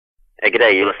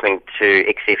G'day, you're listening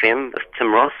to XFM. It's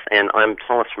Tim Ross, and I'm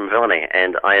Thomas from Villainy,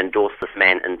 and I endorse this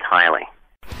man entirely.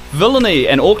 Villainy,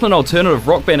 an Auckland alternative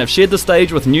rock band, have shared the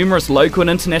stage with numerous local and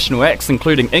international acts,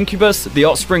 including Incubus, The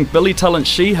Offspring, Billy Talent,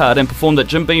 She-Hard, and performed at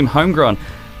Jim Beam Homegrown.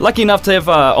 Lucky enough to have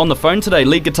on the phone today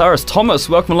lead guitarist Thomas.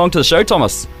 Welcome along to the show,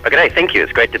 Thomas. G'day, thank you.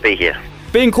 It's great to be here.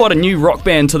 Being quite a new rock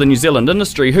band to the New Zealand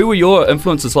industry, who were your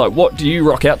influences like? What do you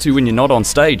rock out to when you're not on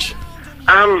stage?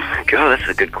 God, that's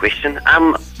a good question.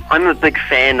 I'm a big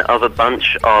fan of a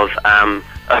bunch of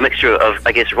a mixture of,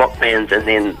 I guess, rock bands and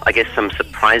then, I guess, some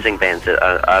surprising bands that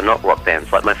are not rock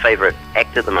bands. Like my favourite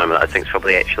act at the moment, I think, is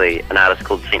probably actually an artist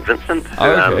called St. Vincent,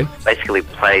 who basically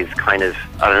plays kind of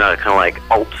like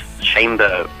alt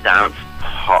chamber dance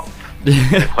pop.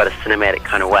 In quite a cinematic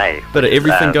kind of way. Bit of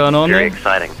everything going on very there.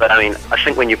 Exciting. But I mean, I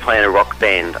think when you play in a rock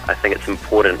band, I think it's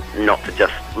important not to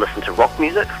just listen to rock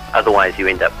music. Otherwise, you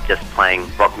end up just playing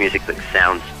rock music that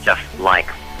sounds just like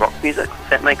rock music, if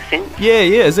that makes sense. Yeah.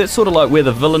 Is that sort of like where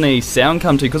the Villainy sound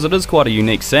come to? Because it is quite a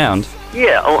unique sound.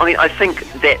 Yeah, well, I mean, I think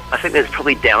that's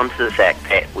probably down to the fact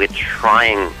that we're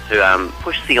trying to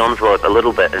push the envelope a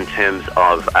little bit in terms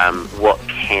of what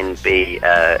can be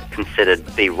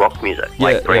considered be rock music,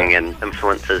 like bringing in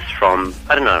influences from,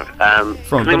 I don't know,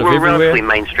 from we're a everywhere. relatively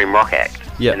mainstream rock act.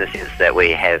 Yeah. In the sense that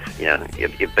we have,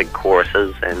 your big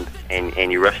choruses and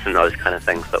your riffs and those kind of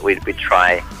things, but we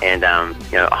try and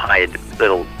hide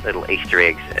little Easter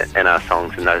eggs in our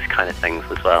songs and those kind of things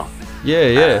as well.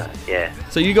 Yeah.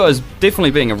 So you guys,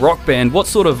 definitely being a rock band, what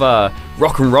sort of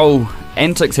rock and roll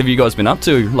antics have you guys been up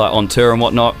to, like on tour and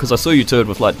whatnot? Because I saw you toured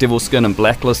with like Devil Skin and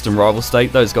Blacklist and Rival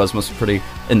State. Those guys must be pretty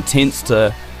intense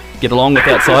to get along with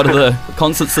outside of the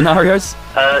concert scenarios.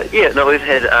 We've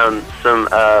had some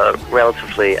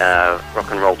relatively rock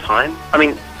and roll time. I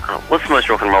mean, what's the most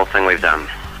rock and roll thing we've done?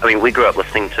 I mean, we grew up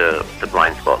listening to The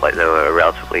Blind Spot, like they were a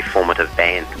relatively formative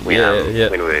band when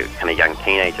we were kind of young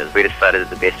teenagers. We decided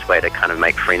that the best way to kind of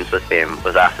make friends with them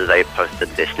was after they posted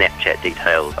their Snapchat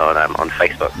details on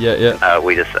Facebook.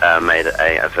 We just made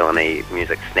a Villainy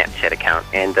Music Snapchat account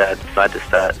and decided to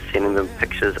start sending them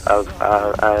pictures of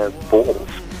balls.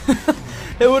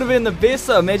 It would have been the best.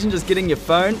 So imagine just getting your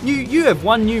phone. You have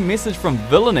one new message from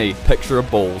Villainy, picture of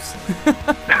balls.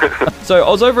 So I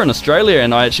was over in Australia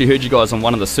and I actually heard you guys on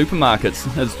one of the supermarkets.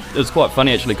 It was quite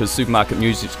funny actually because supermarket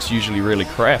music's usually really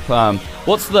crap.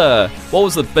 What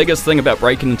was the biggest thing about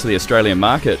breaking into the Australian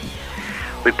market?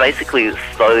 We're basically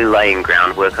slowly laying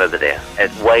groundwork over there.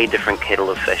 It's a way different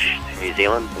kettle of fish to New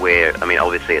Zealand, where, I mean,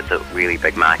 obviously it's a really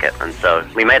big market, and so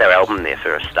we made our album there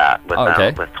for a start with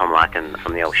Tom Larkin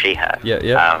from the old She-Hard.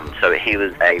 So he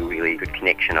was a really good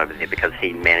connection over there because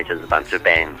he manages a bunch of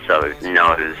bands, so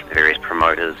knows various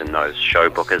promoters and knows show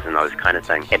bookers and those kind of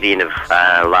things. At the end of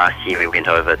last year, we went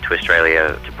over to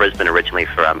Australia, to Brisbane originally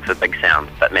for Big Sound,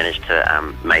 but managed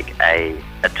to make a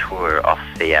tour off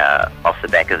the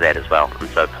back of that as well, and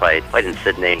so played in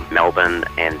Sydney, Melbourne,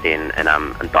 and then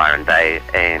in Byron Bay.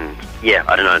 And yeah,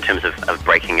 I don't know, in terms of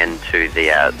breaking into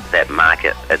that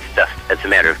market, it's a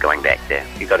matter of going back there.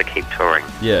 You've got to keep touring.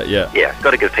 Yeah,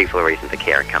 got to give people a reason to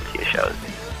care and come to your shows.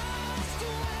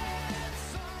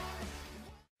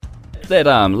 That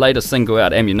latest single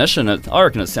out, Ammunition, I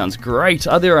reckon it sounds great.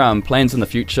 Are there plans in the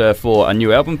future for a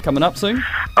new album coming up soon?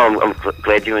 I'm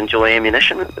glad you enjoy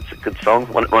Ammunition. It's a good song.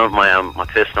 One of my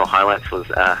personal highlights was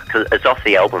because it's off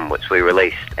the album which we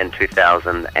released in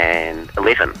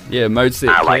 2011. Yeah, Mode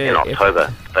Set. Like in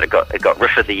October. But it got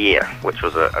Riff of the Year, which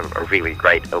was a really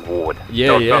great award.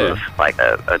 Not like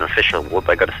an official award,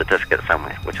 but I got a certificate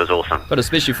somewhere, which was awesome. But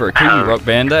especially for a Kiwi rock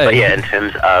band, eh? But yeah, in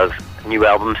terms of new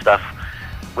album stuff,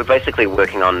 we're basically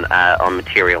working on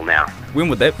material now. When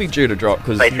would that be due to drop?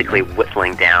 Cause basically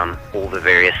whittling down all the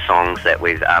various songs that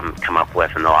we've come up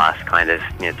with in the last kind of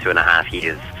 2.5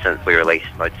 years since we released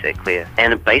Mode Set Clear,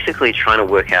 and basically trying to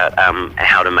work out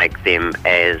how to make them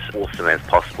as awesome as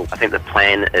possible. I think the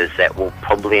plan is that we'll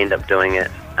probably end up doing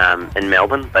it in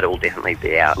Melbourne, but it will definitely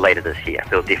be out later this year.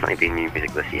 There'll definitely be new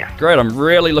music this year. Great, I'm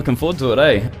really looking forward to it,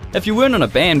 eh? If you weren't in a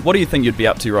band, what do you think you'd be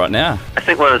up to right now? I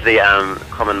think one of the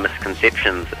common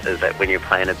misconceptions is that when you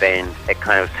play in a band, it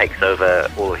kind of takes over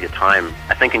all of your time.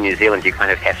 I think in New Zealand you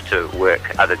kind of have to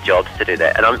work other jobs to do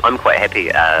that, and I'm quite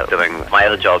happy doing my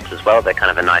other jobs as well. They're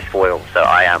kind of a nice foil. So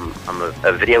I'm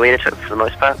a video editor for the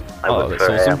most part. I work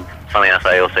for awesome. Funnily enough,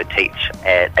 I also teach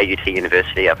at AUT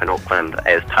University up in Auckland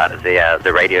as part of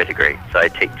the radio degree. So I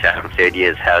teach third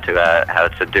years how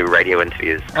to do radio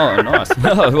interviews. Oh, nice.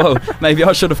 Oh, well, maybe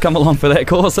I should have come along for that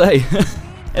course, eh?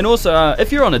 And also,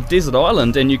 if you're on a desert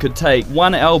island and you could take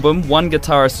one album, one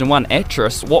guitarist and one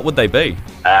actress, what would they be?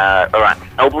 Alright,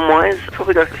 album-wise, I'd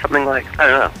probably go for something like, I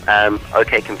don't know,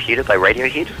 OK Computer by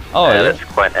Radiohead. Oh, yeah. That's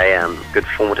quite a good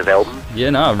formative album.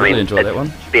 Yeah, no, I really enjoy that one.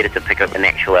 It's better to pick up an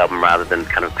actual album rather than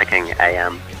kind of picking a,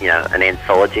 an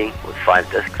anthology with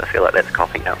 5 discs. I feel like that's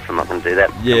coughing out, so I'm not going to do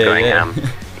that.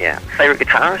 Yeah. Favourite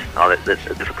guitarist? Oh, that's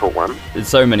a difficult one. There's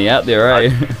so many out there, eh?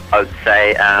 I would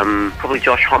say probably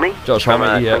Josh Homme. Josh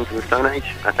Homme, yeah. From the Stone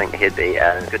Age. I think he'd be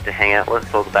good to hang out with,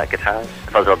 talk about guitars.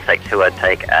 If I was to take 2, I'd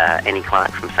take Annie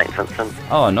Clark from St. Vincent.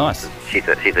 Oh, nice. She's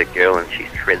a girl and she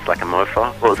shreds like a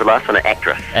mofo. What was the last one? An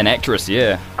actress. An actress,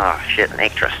 yeah. Oh shit, an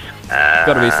actress.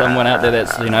 Got to be someone out there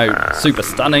that's, super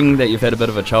stunning that you've had a bit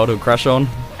of a childhood crush on.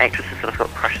 Actresses that I've got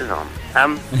crushes on.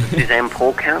 Suzanne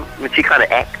Paul count? Would she kind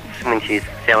of act when she's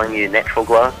selling you natural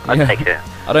glow? I'd take her.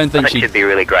 I don't think she'd be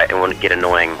really great and wouldn't get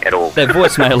annoying at all. That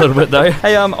voice may a little bit though.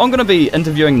 Hey, I'm going to be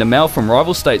interviewing the Mel from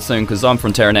Rival State soon because I'm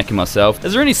from Taranaki myself.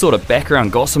 Is there any sort of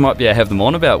background gossip might be I have them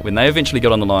on about when they eventually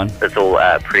get on the line? It's all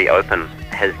pretty open.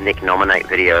 His Nick Nominate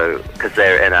video, because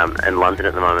they're in London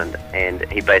at the moment, and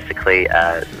he basically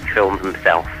filmed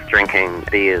himself drinking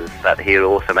beers, but he would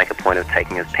also make a point of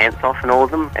taking his pants off in all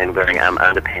of them and wearing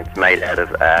underpants made out of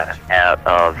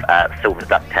silver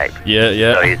duct tape.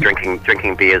 Yeah. So he's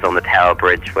drinking beers on the Tower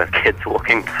Bridge with kids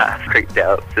walking past, creeped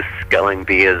out, just sculling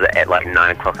beers at like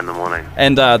 9 o'clock in the morning.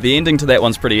 And the ending to that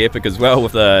one's pretty epic as well,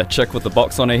 with the chick with the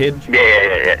box on her head.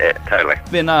 Yeah, totally.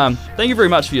 Ben, thank you very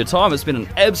much for your time. It's been an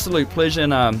absolute pleasure.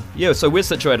 And so we're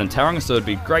situated in Tauranga, so it'd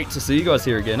be great to see you guys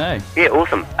here again, eh? Yeah,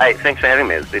 awesome. Hey, thanks for having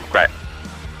me. It's been great.